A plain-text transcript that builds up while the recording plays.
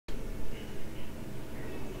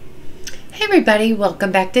Hey everybody,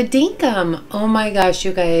 welcome back to Dinkum. Oh my gosh,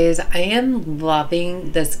 you guys, I am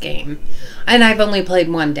loving this game. And I've only played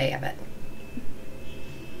one day of it.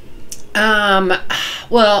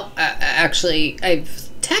 Actually, I've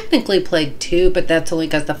technically played two, but that's only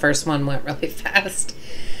because the first one went really fast.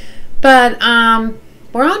 But,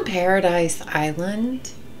 we're on Paradise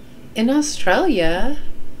Island in Australia.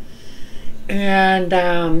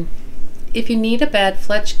 And, if you need a bed,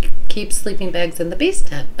 Fletch keeps sleeping bags in the base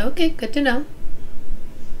tent. Okay, good to know.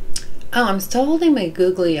 Oh, I'm still holding my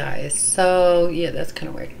googly eyes. So, yeah, that's kind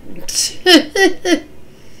of weird.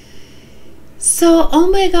 So, oh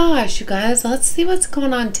my gosh, you guys, let's see what's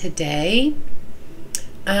going on today.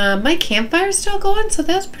 My campfire's still going, so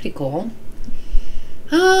that's pretty cool.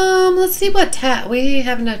 Let's see what we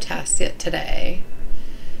have no tasks yet today.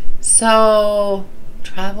 So,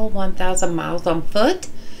 travel 1,000 miles on foot.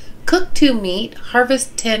 Cook 2 meat,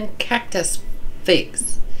 harvest 10 cactus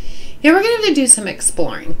figs. Yeah, we're going to have to do some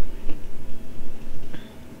exploring.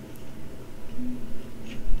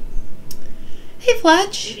 Hey,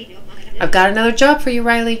 Fletch. I've got another job for you,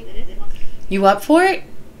 Riley. You up for it?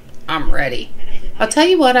 I'm ready. I'll tell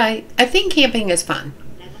you what, I think camping is fun.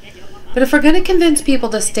 But if we're going to convince people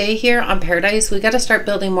to stay here on Paradise, we got to start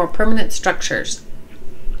building more permanent structures.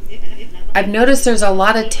 I've noticed there's a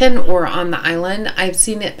lot of tin ore on the island. I've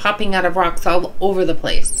seen it popping out of rocks all over the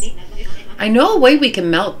place. I know a way we can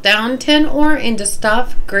melt down tin ore into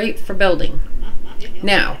stuff great for building.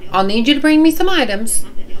 Now, I'll need you to bring me some items.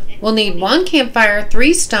 We'll need 1 campfire,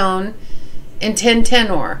 3 stone, and 10 tin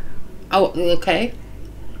ore. Oh, okay.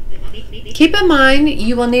 Keep in mind,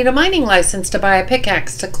 you will need a mining license to buy a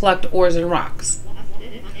pickaxe to collect ores and rocks.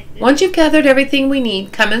 Once you've gathered everything we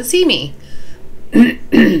need, come and see me.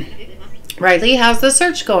 Riley, how's the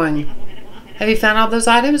search going? Have you found all those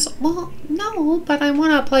items? Well, no, but I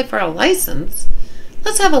want to apply for a license.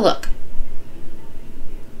 Let's have a look.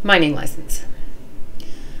 Mining license.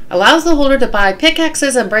 Allows the holder to buy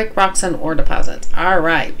pickaxes and break rocks and ore deposits. All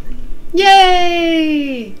right.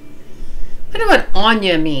 Yay! I wonder what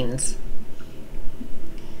Anya means.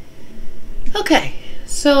 Okay,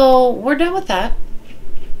 so we're done with that.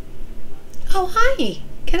 Oh, hi.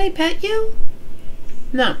 Can I pet you?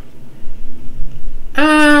 No.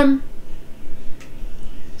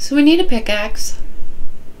 So we need a pickaxe.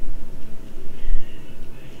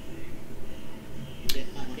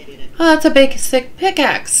 Oh, that's a basic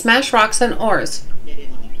pickaxe. Smash rocks and ores.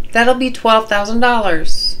 That'll be $12,000.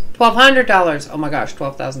 $1,200. Oh my gosh,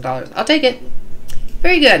 $12,000. I'll take it.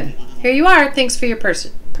 Very good. Here you are. Thanks for your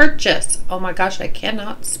purchase. Oh my gosh, I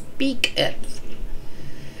cannot speak it.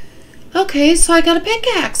 Okay, so I got a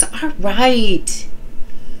pickaxe. All right.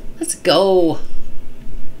 Let's go.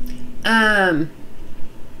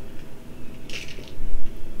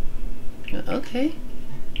 Okay.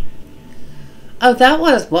 Oh,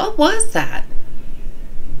 what was that?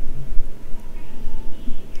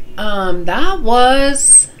 That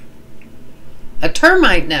was a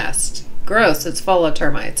termite nest. Gross, it's full of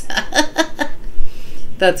termites.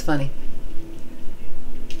 That's funny.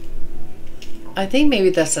 I think maybe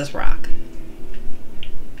this is rock.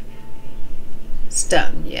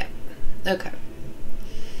 Stone, yeah. Okay.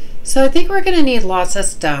 So I think we're going to need lots of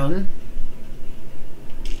stone.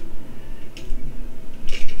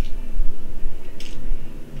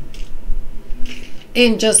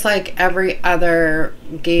 And just like every other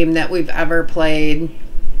game that we've ever played,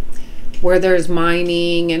 where there's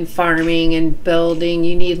mining and farming and building,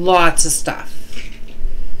 you need lots of stuff.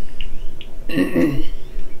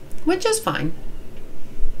 Which is fine.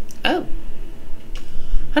 Oh.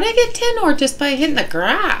 How do I get tin ore just by hitting the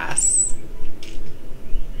grass?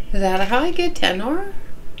 Is that how I get tin ore?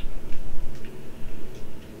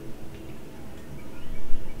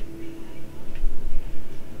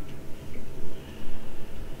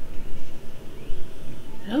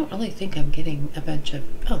 I don't really think I'm getting a bunch of...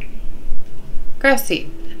 Oh. Grass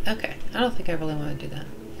seed. Okay. I don't think I really want to do that.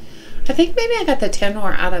 I think maybe I got the tin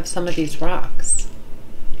ore out of some of these rocks.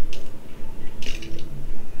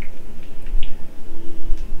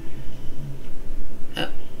 Oh.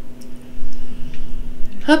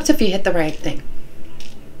 Helps if you hit the right thing.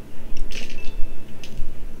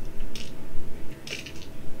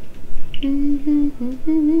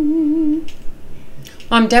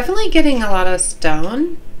 Well, I'm definitely getting a lot of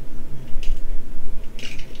stone.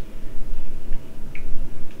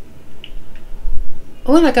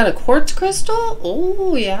 Oh, and I got a quartz crystal.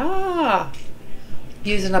 Oh, yeah.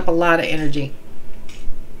 Using up a lot of energy.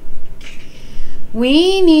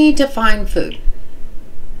 We need to find food.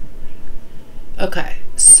 Okay,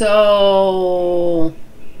 so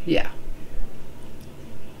yeah.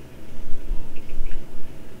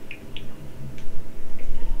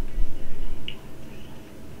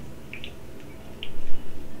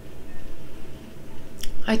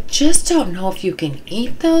 I just don't know if you can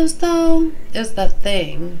eat those, though, is the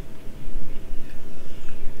thing.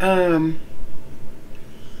 Did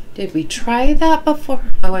we try that before?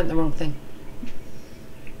 I went the wrong thing.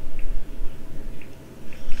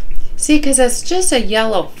 See, because it's just a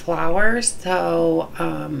yellow flower, so,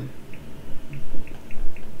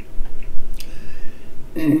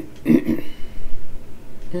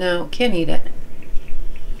 no, can't eat it.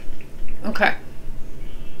 Okay.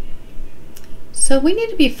 So we need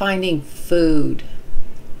to be finding food.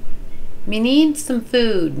 We need some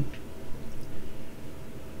food.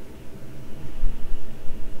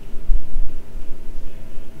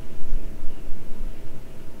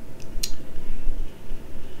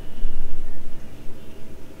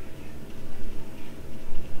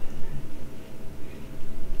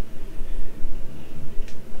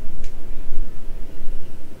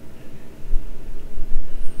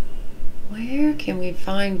 Where can we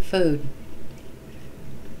find food?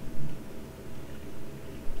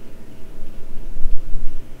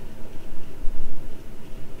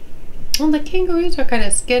 Well, the kangaroos are kind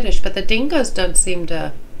of skittish, but the dingoes don't seem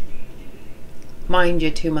to mind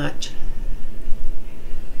you too much.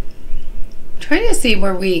 I'm trying to see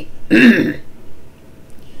where we haven't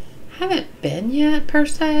been yet, per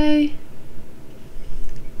se.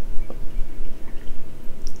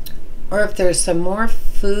 Or if there's some more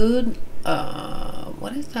food.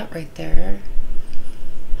 What is that right there?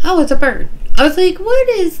 Oh, it's a bird. I was like, what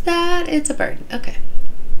is that? It's a bird. Okay.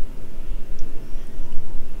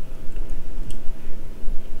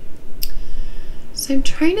 So I'm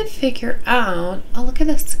trying to figure out, oh, look at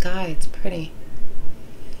the sky, it's pretty.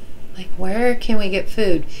 Like, where can we get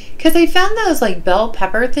food? Because I found those, like, bell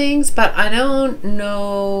pepper things, but I don't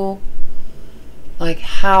know, like,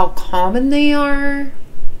 how common they are.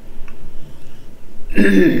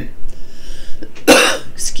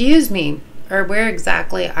 Excuse me, or where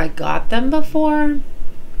exactly I got them before.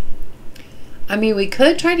 I mean, we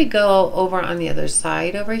could try to go over on the other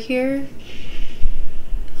side over here.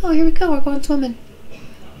 Oh, here we go, we're going swimming.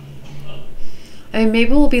 I mean,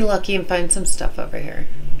 maybe we'll be lucky and find some stuff over here.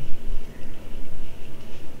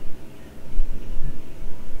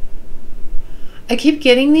 I keep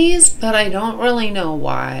getting these, but I don't really know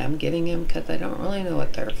why I'm getting them, because I don't really know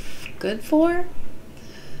what they're good for.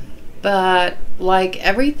 But like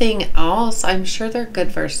everything else, I'm sure they're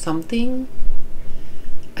good for something.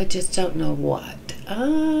 I just don't know what.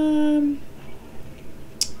 I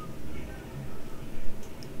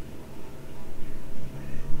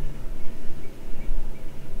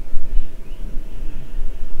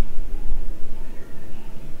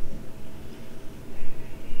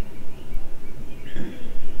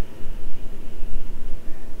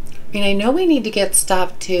mean, I know we need to get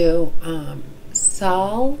stuff to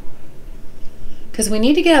sell, because we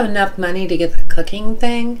need to get enough money to get the cooking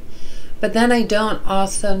thing. But then I don't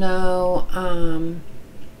also know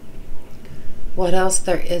what else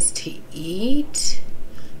there is to eat.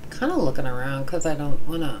 I'm kind of looking around because I don't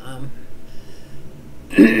want to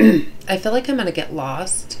I feel like I'm going to get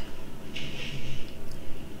lost.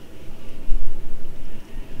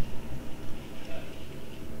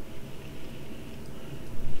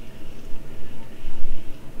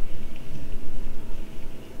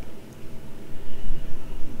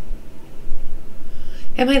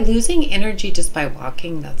 Am I losing energy just by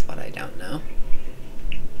walking? That's what I don't know.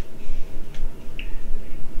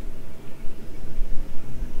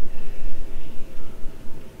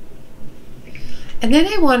 And then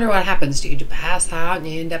I wonder what happens to you. Do you pass out and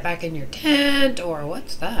you end up back in your tent? Or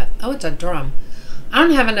what's that? Oh, it's a drum. I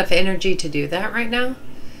don't have enough energy to do that right now.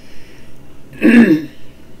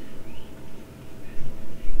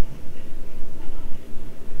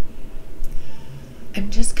 I'm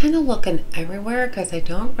just kind of looking everywhere because I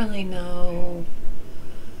don't really know.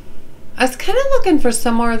 I was kind of looking for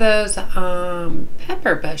some more of those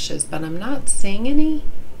pepper bushes, but I'm not seeing any.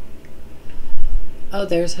 Oh,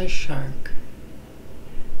 there's a shark.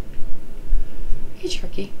 Hey,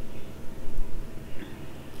 Sharky.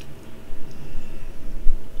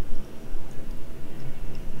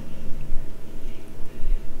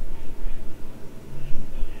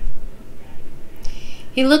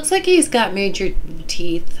 He looks like he's got major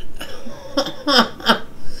teeth.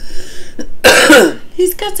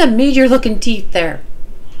 He's got some major looking teeth there.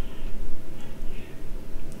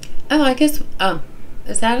 Oh, I guess,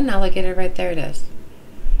 is that an alligator right there? It is.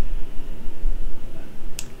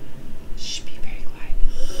 Shh, be very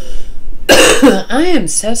quiet. I am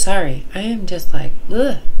so sorry. I am just like,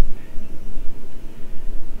 ugh.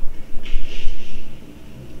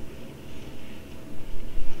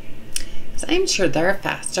 I'm sure they're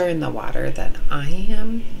faster in the water than I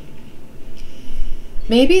am.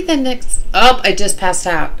 Maybe the next... Oh, I just passed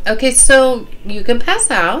out. Okay, so you can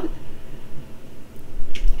pass out.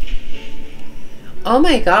 Oh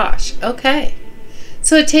my gosh. Okay.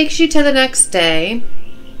 So it takes you to the next day.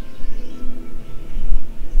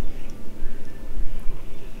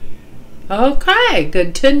 Okay,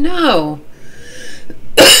 good to know.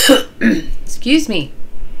 Excuse me.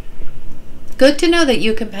 Good to know that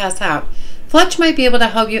you can pass out. Fletch might be able to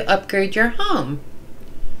help you upgrade your home.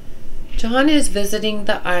 John is visiting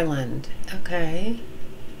the island. Okay.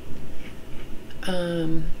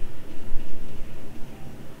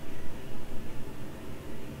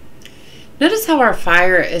 Notice how our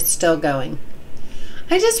fire is still going.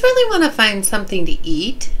 I just really want to find something to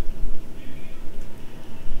eat.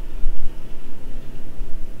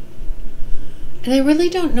 And I really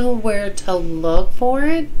don't know where to look for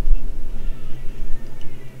it.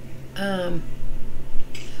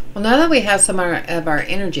 Well, now that we have some of our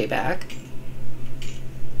energy back,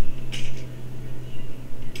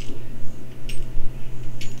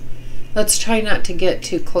 let's try not to get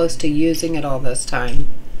too close to using it all this time.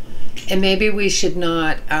 And maybe we should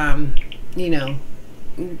not, you know,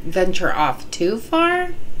 venture off too far,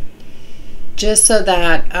 just so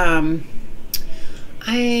that, oh,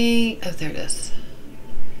 there it is.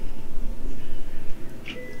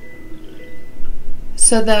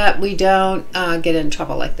 So that we don't get in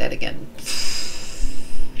trouble like that again.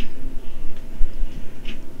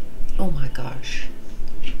 Oh my gosh.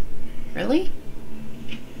 Really?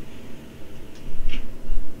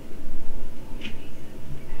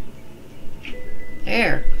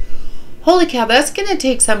 There. Holy cow, that's going to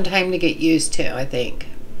take some time to get used to, I think.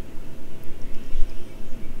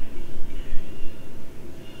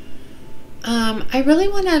 I really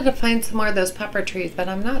wanted to find some more of those pepper trees, but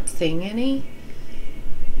I'm not seeing any.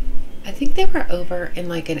 I think they were over in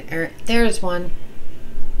like an area. There's one.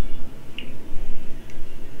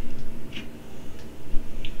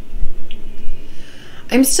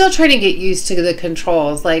 I'm still trying to get used to the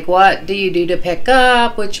controls. Like, what do you do to pick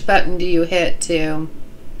up? Which button do you hit to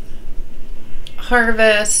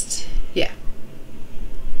harvest? Yeah.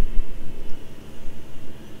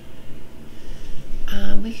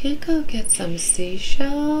 We could go get some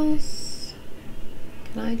seashells.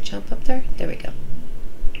 Can I jump up there? There we go.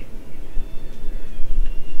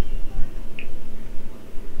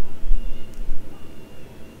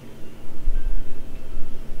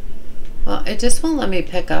 Well, it just won't let me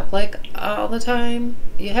pick up like all the time.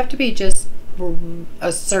 You have to be just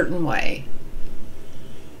a certain way.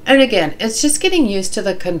 And again, it's just getting used to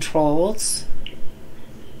the controls.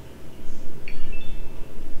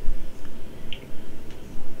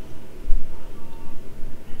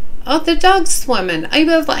 Oh, the dog's swimming. I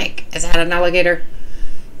was like, is that an alligator?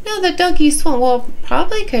 No, the doggy swim. Well,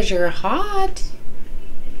 probably because you're hot.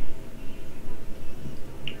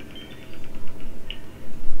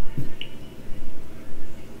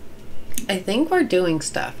 I think we're doing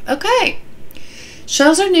stuff. Okay.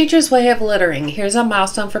 Shells are nature's way of littering. Here's a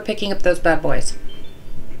milestone for picking up those bad boys.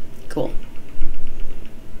 Cool.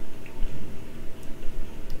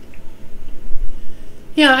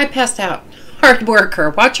 Yeah, I passed out. Hard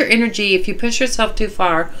worker. Watch your energy. If you push yourself too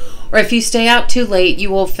far or if you stay out too late,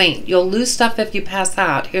 you will faint. You'll lose stuff if you pass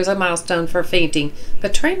out. Here's a milestone for fainting,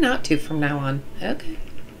 but try not to from now on. Okay.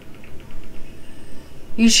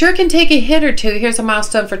 You sure can take a hit or two. Here's a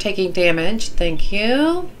milestone for taking damage. Thank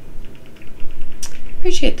you.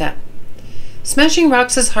 Appreciate that. Smashing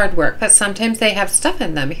rocks is hard work, but sometimes they have stuff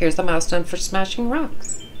in them. Here's a milestone for smashing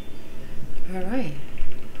rocks. All right.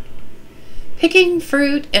 Picking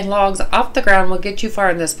fruit and logs off the ground will get you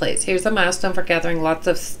far in this place. Here's a milestone for gathering lots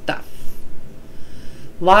of stuff.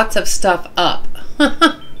 Lots of stuff up.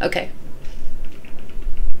 Okay.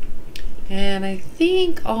 And I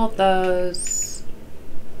think all those...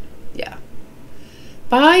 Yeah.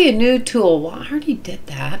 Buy a new tool. Well, I already did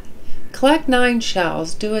that. Collect 9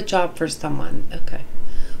 shells. Do a job for someone. Okay.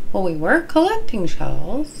 Well, we were collecting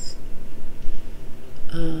shells.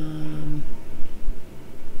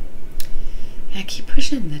 I keep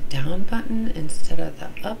pushing the down button instead of the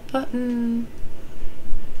up button.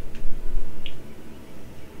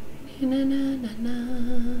 Na, na, na,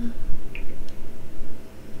 na.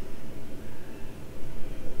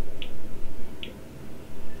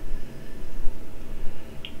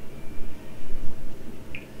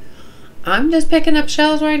 I'm just picking up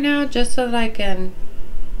shells right now just so that I can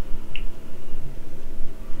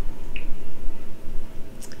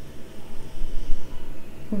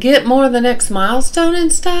get more of the next milestone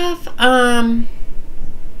and stuff.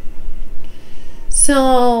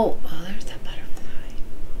 So, oh, there's that butterfly.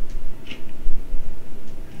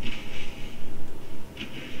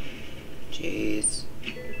 Jeez.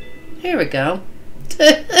 There we go.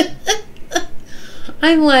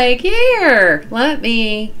 I'm like, here, let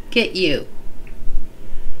me get you.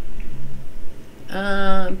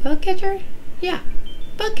 Bug catcher? Yeah,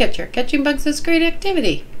 bug catcher. Catching bugs is great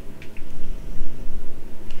activity.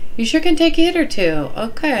 You sure can take a hit or two.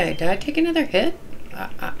 Okay, did I take another hit?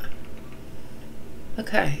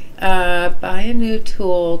 Okay, buy a new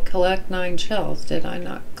tool, collect 9 shells. Did I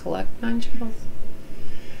not collect 9 shells?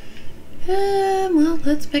 Well,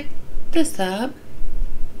 let's pick this up.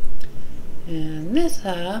 And this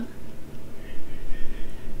up.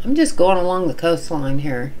 I'm just going along the coastline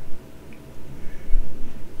here.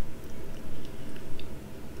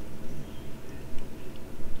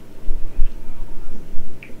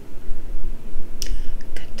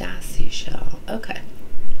 Cadaci shell. Okay.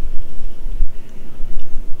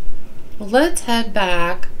 Well, let's head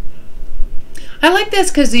back. I like this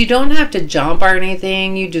because you don't have to jump or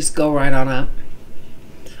anything. You just go right on up.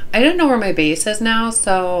 I don't know where my base is now,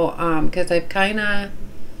 so because I've kind of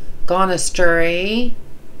gone astray.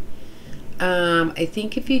 I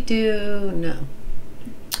think if you do, no.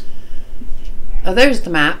 Oh, there's the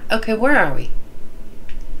map. Okay, where are we?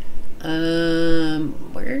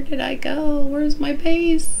 Where did I go? Where's my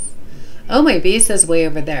base? Oh, my base is way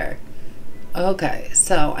over there. Okay,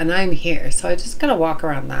 so, and I'm here, so I just gotta walk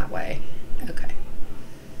around that way. Okay.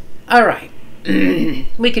 All right.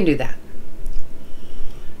 We can do that.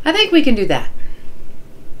 I think we can do that.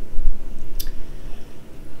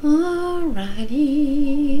 Alrighty.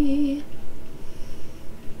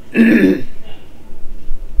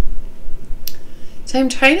 So I'm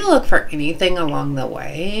trying to look for anything along the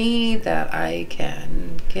way that I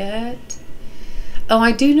can get. Oh,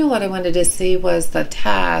 I do know what I wanted to see was the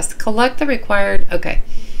task. Collect the required... Okay.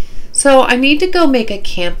 So I need to go make a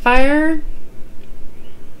campfire.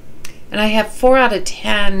 And I have 4 out of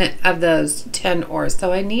 10 of those 10 ores.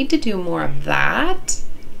 So I need to do more of that.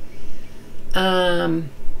 Huh.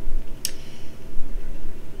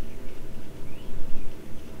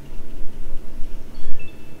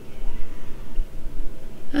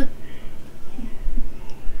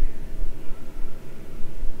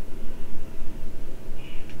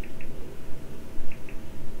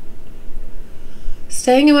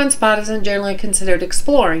 Staying in one spot isn't generally considered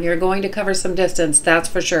exploring. You're going to cover some distance, that's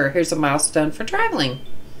for sure. Here's a milestone for traveling.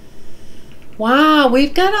 Wow,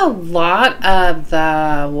 we've got a lot of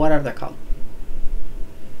the, whatever they're called.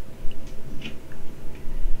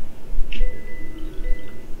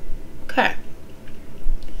 Okay.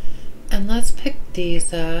 And let's pick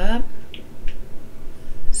these up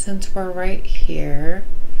since we're right here.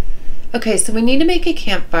 Okay, so we need to make a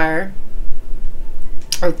campfire.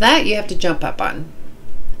 Or that you have to jump up on.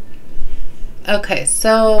 Okay,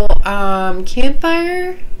 so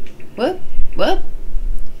campfire. Whoop, whoop.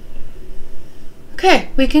 Okay,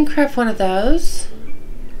 we can craft one of those.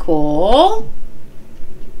 Cool.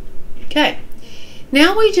 Okay.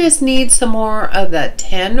 Now we just need some more of the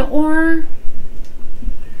 10 ore.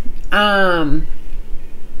 Yeah,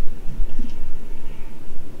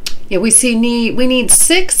 we need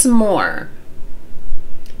 6 more.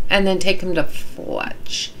 And then take them to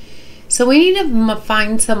Fletch. So we need to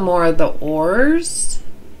find some more of the ores.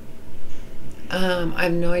 I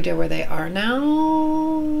have no idea where they are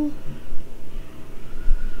now.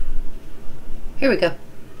 Here we go.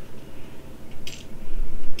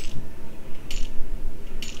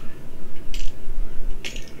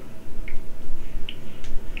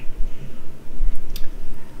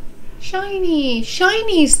 Shiny,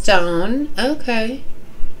 shiny stone. Okay.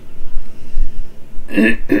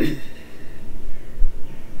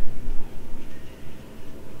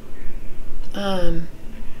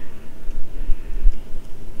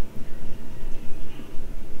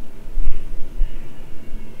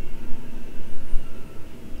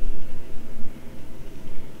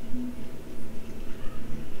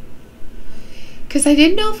 Because I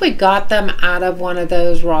didn't know if we got them out of one of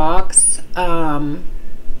those rocks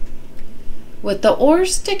with the ore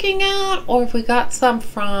sticking out, or if we got some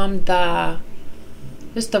from the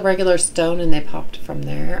just the regular stone and they popped from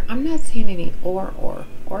there. I'm not seeing any ore.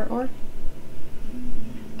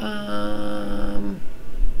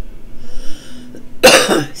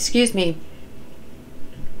 Excuse me.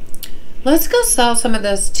 Let's go sell some of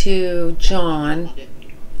this to John.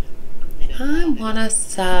 I want to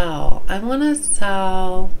sell.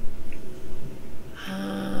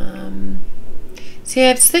 See, I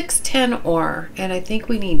have 610 ore, and I think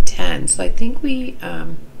we need 10. So I think we, I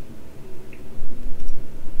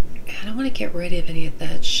don't want to get rid of any of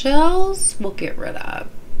that. Shells, we'll get rid of.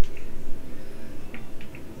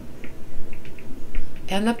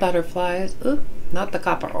 And the butterflies. Oop, not the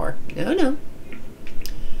copper ore. No, no.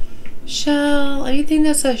 Shell, anything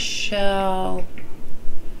that's a shell.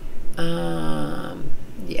 Yeah,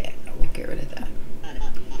 we'll get rid of that.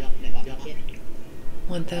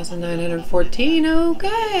 1,914.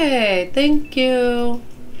 Okay, thank you.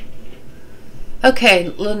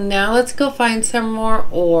 Okay, now let's go find some more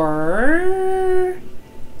ore.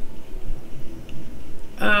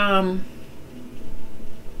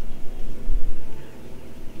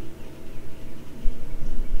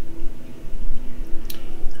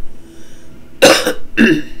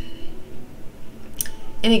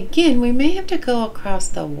 And again, we may have to go across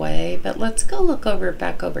the way, but let's go look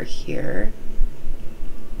back over here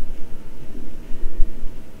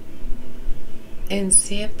and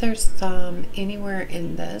see if there's some anywhere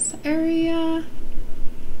in this area.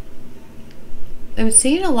 I'm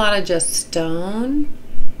seeing a lot of just stone,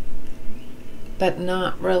 but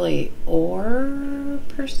not really ore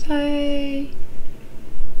per se.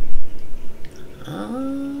 I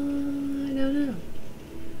don't know.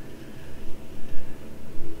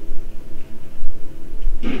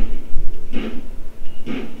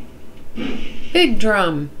 Big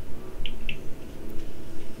drum.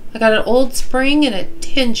 I got an old spring and a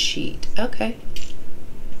tin sheet. Okay.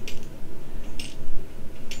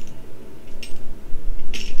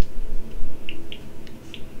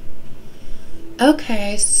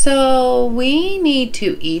 Okay, so we need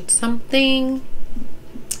to eat something.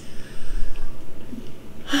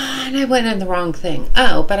 And I went in the wrong thing.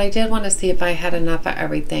 Oh, but I did want to see if I had enough of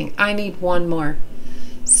everything. I need one more.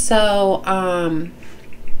 So,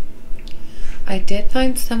 I did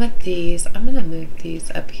find some of these. I'm going to move these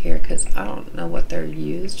up here because I don't know what they're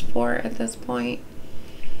used for at this point.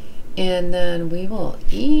 And then we will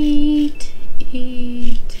eat,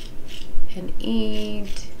 and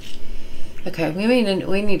eat. Okay,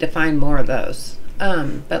 we need to find more of those.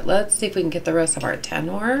 But let's see if we can get the rest of our 10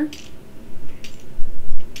 ore.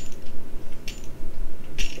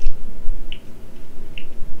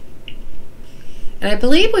 And I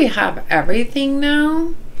believe we have everything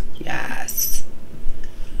now. Yes.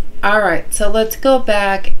 All right, so let's go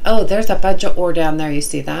back. Oh, there's a bunch of ore down there. You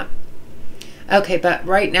see that? Okay, but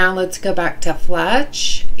right now let's go back to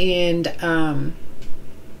Fletch. And I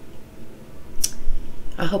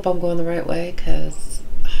hope I'm going the right way because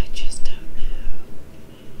I just don't know.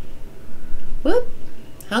 Whoop.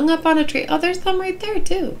 Hung up on a tree. Oh, there's some right there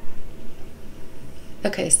too.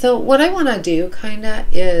 Okay, so what I want to do kind of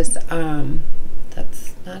is...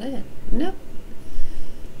 that's not it. Nope.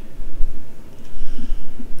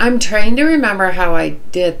 I'm trying to remember how I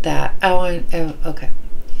did that. Oh, okay.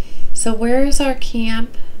 So where is our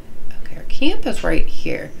camp? Okay, our camp is right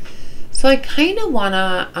here. So I kind of want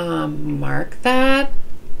to mark that.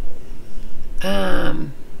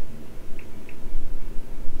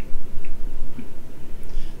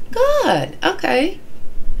 Good. Okay.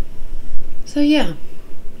 So yeah.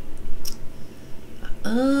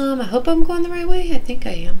 I hope I'm going the right way. I think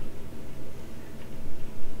I am.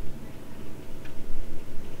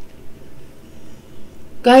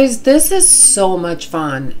 Guys, this is so much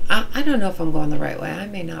fun. I don't know if I'm going the right way. I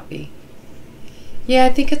may not be. Yeah, I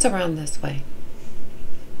think it's around this way.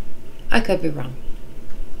 I could be wrong.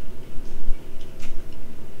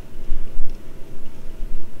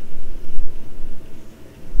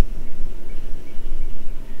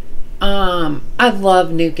 I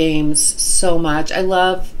love new games so much. I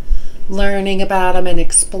love learning about them and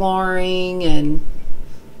exploring. And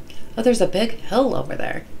oh, there's a big hill over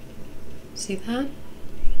there. See that?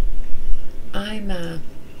 I'm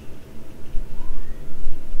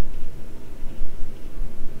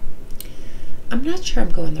not sure I'm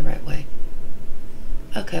going the right way.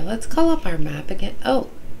 Okay, let's call up our map again. Oh,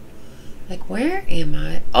 like where am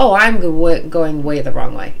I? Oh, I'm going way the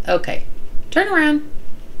wrong way. Okay, turn around.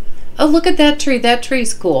 Oh, look at that tree. That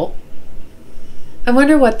tree's cool. I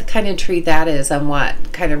wonder what kind of tree that is and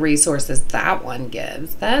what kind of resources that one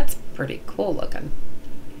gives. That's pretty cool looking.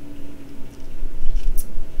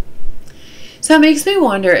 So it makes me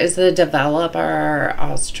wonder, is the developer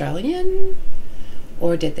Australian?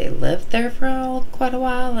 Or did they live there for quite a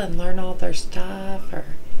while and learn all their stuff? Or,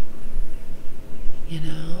 you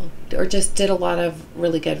know, or just did a lot of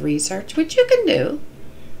really good research, which you can do.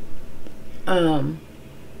 Am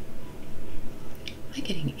I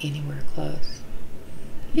getting anywhere close?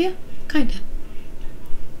 Yeah, kind of.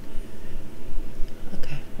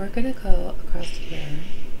 Okay, we're going to go across here.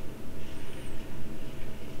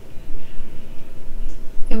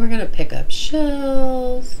 And we're going to pick up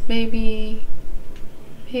shells, maybe.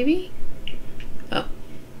 Maybe? Oh.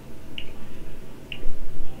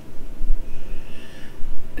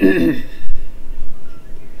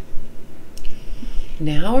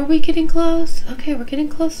 Now are we getting close? Okay, we're getting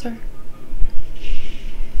closer.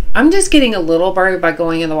 I'm just getting a little buried by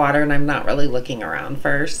going in the water, and I'm not really looking around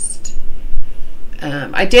first.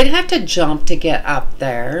 I did have to jump to get up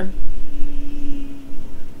there.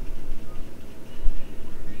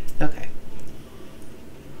 Okay.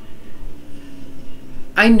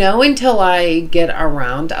 I know until I get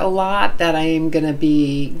around a lot that I am going to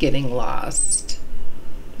be getting lost.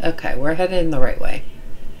 Okay, we're headed in the right way.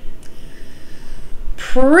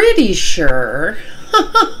 Pretty sure.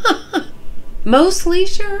 Mostly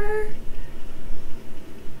sure.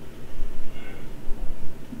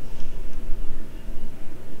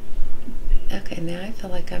 Okay, now I feel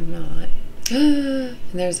like I'm not. And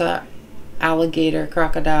there's a alligator,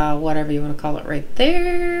 crocodile, whatever you want to call it right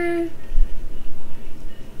there.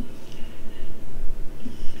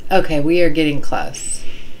 Okay, we are getting close.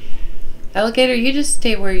 Alligator, you just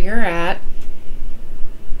stay where you're at.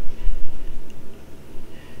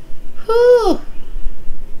 Whew.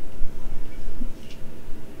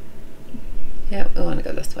 Yeah, we want to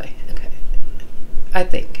go this way. Okay. I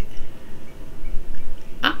think.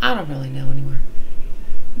 I don't really know anymore.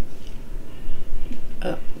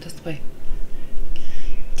 Oh, this way.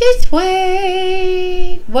 This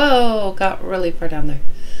way! Whoa, got really far down there.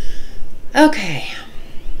 Okay.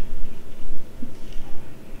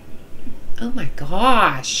 Oh my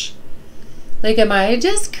gosh. Like, am I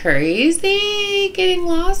just crazy getting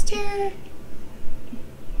lost here?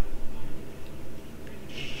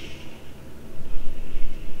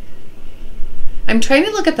 I'm trying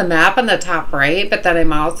to look at the map on the top right, but then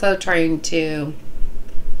I'm also trying to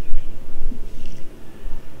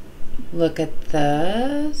look at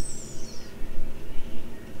this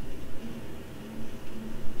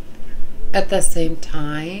at the same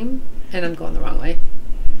time, and I'm going the wrong way.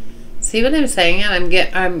 See what I'm saying?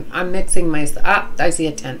 I'm mixing my I see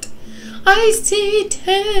a tent. I see a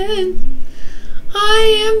tent.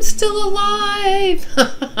 I am still alive.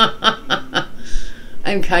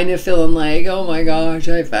 I'm kind of feeling like, oh my gosh,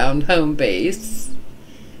 I found home base.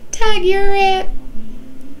 Tag, you're it.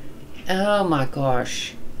 Oh my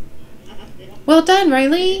gosh. Well done,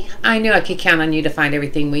 Riley. I knew I could count on you to find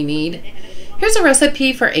everything we need. Here's a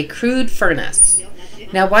recipe for a crude furnace.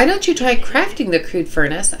 Now, why don't you try crafting the crude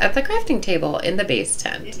furnace at the crafting table in the base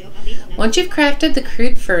tent? Once you've crafted the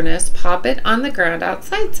crude furnace, pop it on the ground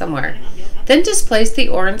outside somewhere. Then just place the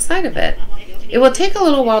ore inside of it. It will take a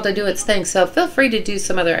little while to do its thing, so feel free to do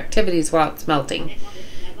some other activities while it's melting.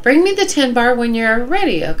 Bring me the 10 bar when you're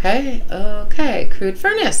ready, okay? Okay, crude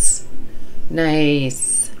furnace.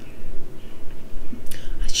 Nice.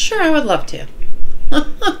 Sure, I would love to.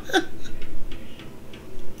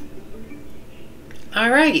 All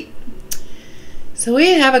right. So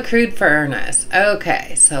we have a crude furnace.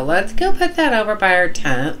 Okay, so let's go put that over by our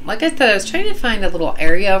tent. Like I said, I was trying to find a little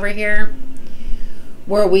area over here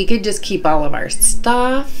where we could just keep all of our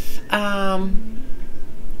stuff.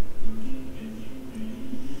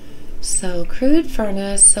 So crude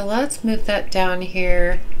furnace. So let's move that down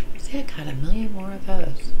here. See, I got a million more of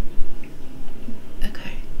those.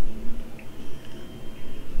 Okay.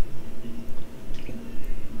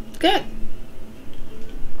 Good.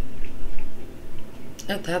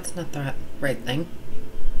 Oh, that's not the right thing.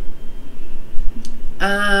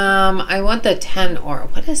 I want the 10 ore.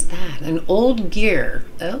 What is that? An old gear.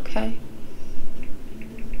 Okay.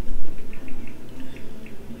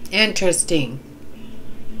 Interesting.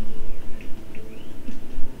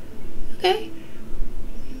 Okay.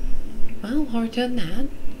 Well, while we're doing that.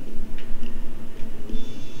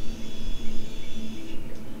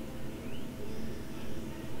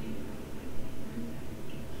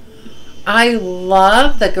 I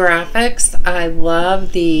love the graphics. I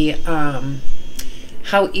love the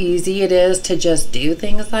how easy it is to just do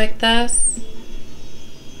things like this.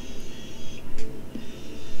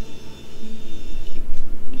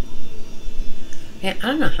 Man, I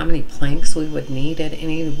don't know how many planks we would need at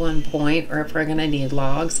any one point, or if we're going to need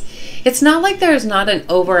logs. It's not like there's not an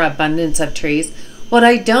overabundance of trees. What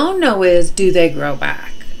I don't know is, do they grow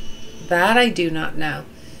back? That I do not know.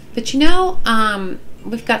 But you know,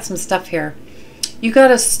 we've got some stuff here. You've got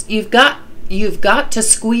to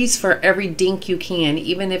squeeze for every dink you can,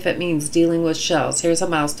 even if it means dealing with shells. Here's a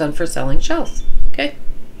milestone for selling shells. Okay.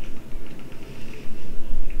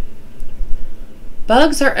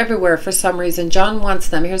 Bugs are everywhere for some reason. John wants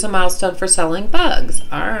them. Here's a milestone for selling bugs.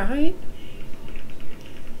 All right.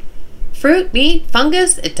 Fruit, meat,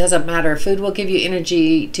 fungus, it doesn't matter. Food will give you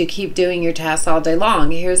energy to keep doing your tasks all day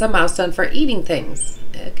long. Here's a milestone for eating things.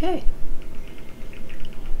 Okay.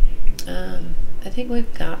 I think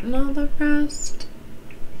we've gotten all the rest.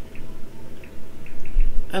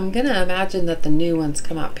 I'm going to imagine that the new ones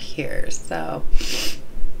come up here, so.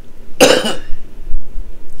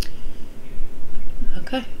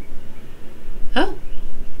 Oh.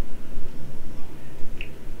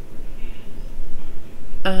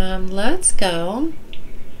 Let's go.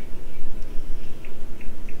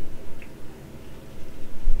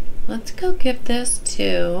 Let's go give this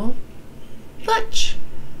to Fletch.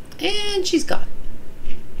 And she's gone.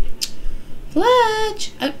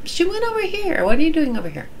 Fletch! She went over here. What are you doing over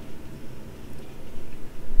here?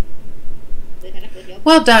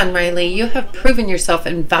 Well done, Riley. You have proven yourself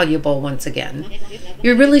invaluable once again.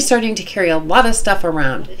 You're really starting to carry a lot of stuff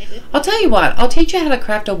around. I'll tell you what, I'll teach you how to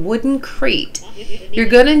craft a wooden crate. You're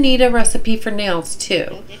going to need a recipe for nails,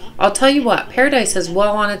 too. I'll tell you what, Paradise is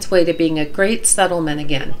well on its way to being a great settlement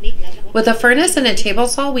again. With a furnace and a table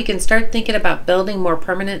saw, we can start thinking about building more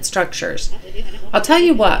permanent structures. I'll tell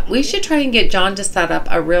you what, we should try and get John to set up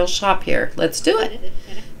a real shop here. Let's do it.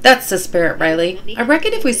 That's the spirit, Riley. I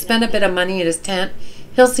reckon if we spend a bit of money at his tent,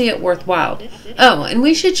 he'll see it worthwhile. Oh, and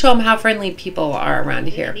we should show him how friendly people are around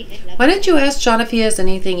here. Why don't you ask John if he has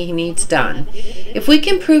anything he needs done? If we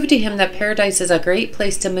can prove to him that Paradise is a great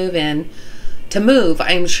place to move,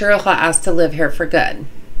 I'm sure he'll ask to live here for good.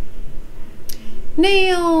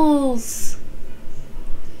 Nails!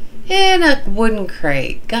 In a wooden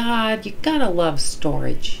crate. God, you gotta love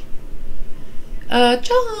storage.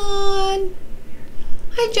 John!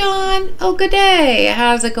 Hi, John. Oh, good day.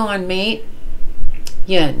 How's it going, mate?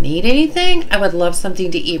 You need anything? I would love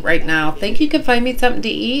something to eat right now. Think you could find me something to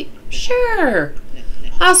eat? Sure.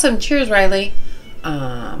 Awesome. Cheers, Riley.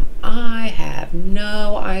 I have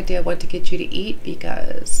no idea what to get you to eat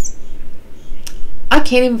because I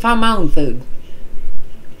can't even find my own food.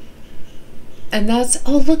 And that's,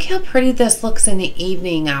 oh, look how pretty this looks in the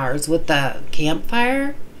evening hours with the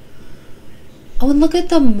campfire. Oh, and look at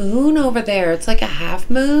the moon over there. It's like a half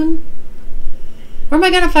moon. Where am I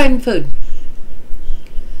going to find food?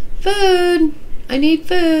 Food. I need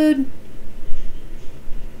food.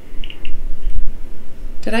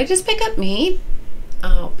 Did I just pick up meat?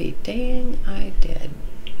 I'll be dang, I did.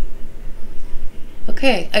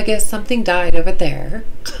 Okay, I guess something died over there.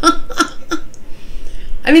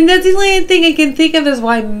 I mean, that's the only thing I can think of is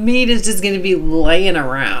why meat is just going to be laying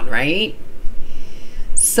around, right?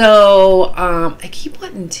 So, I keep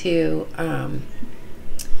wanting to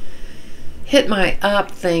hit my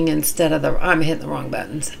up thing instead of I'm hitting the wrong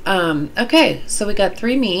buttons. Okay, so we got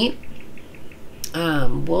 3 meat.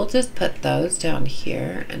 We'll just put those down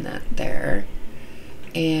here and that there.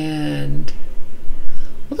 And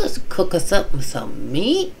we'll just cook us up with some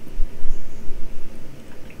meat.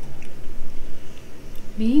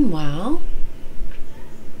 Meanwhile,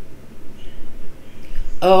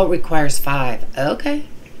 oh, it requires 5. Okay.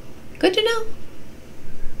 Good to know.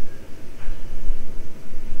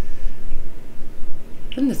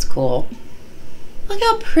 Isn't this cool? Look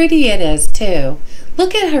how pretty it is, too.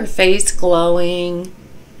 Look at her face glowing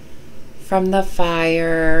from the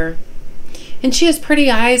fire. And she has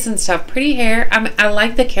pretty eyes and stuff. Pretty hair. I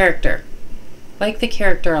like the character. Like the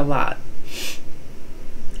character a lot.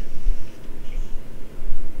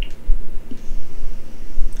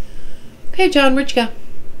 Okay, John, where'd you go?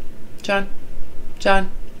 John?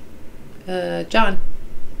 John? John?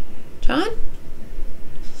 John?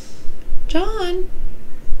 John?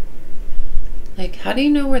 Like, how do you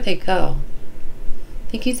know where they go?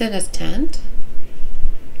 Think he's in his tent?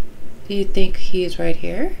 Do you think he's right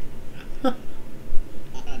here? Huh.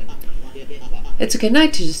 It's a good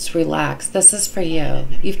night to just relax. This is for you.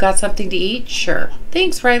 You've got something to eat? Sure.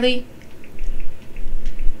 Thanks, Riley.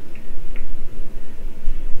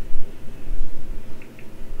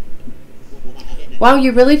 Wow,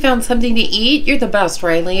 you really found something to eat? You're the best,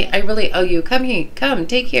 Riley. I really owe you. Come here. Come,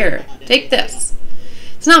 take here. Take this.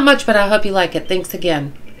 It's not much, but I hope you like it. Thanks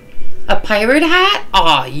again. A pirate hat?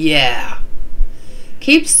 Aw, yeah.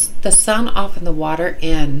 Keeps the sun off and the water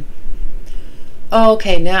in.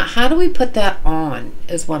 Okay, now how do we put that on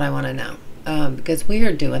is what I want to know. Because we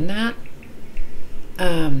are doing that.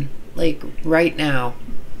 Like right now.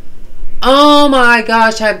 Oh my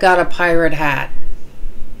gosh, I've got a pirate hat.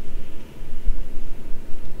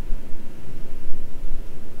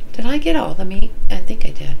 Did I get all the meat? I think I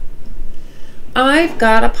did. I've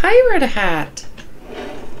got a pirate hat.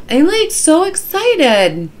 I'm like so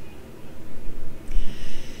excited.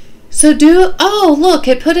 So oh look,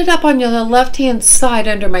 it put it up on your left hand side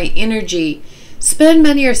under my energy. Spend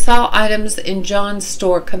money or sell items in John's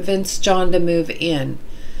store. Convince John to move in.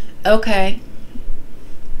 Okay.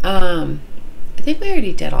 I think we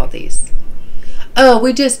already did all these. Oh,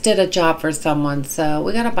 we just did a job for someone, so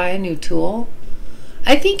we gotta buy a new tool.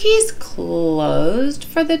 I think he's closed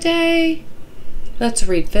for the day. Let's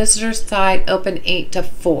read. Visitor side open 8 to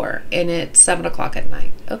 4, and it's 7 o'clock at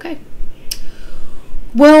night. Okay.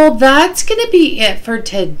 Well, that's going to be it for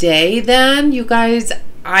today then. You guys,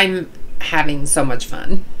 I'm having so much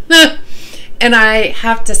fun. And I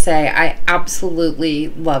have to say, I absolutely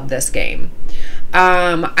love this game.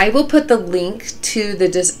 I will put the link to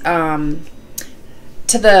the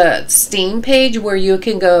Steam page where you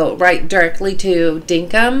can go right directly to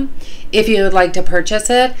Dinkum if you would like to purchase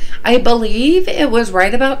it. I believe it was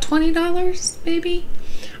right about $20, maybe.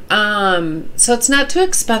 So it's not too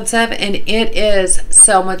expensive, and it is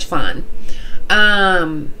so much fun.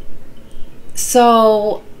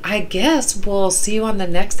 So I guess we'll see you on the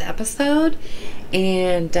next episode.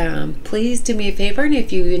 And please do me a favor, and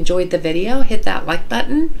if you enjoyed the video, hit that like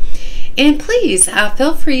button. And please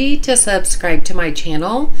feel free to subscribe to my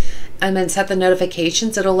channel and set the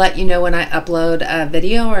notifications. It'll let you know when I upload a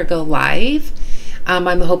video or go live.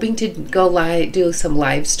 I'm hoping to go live, do some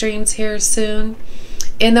live streams here soon.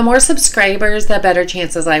 And the more subscribers, the better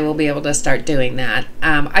chances I will be able to start doing that.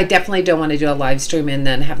 I definitely don't want to do a live stream and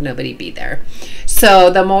then have nobody be there. So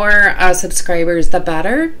the more subscribers, the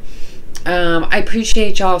better. I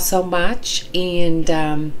appreciate y'all so much, and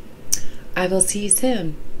I will see you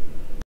soon.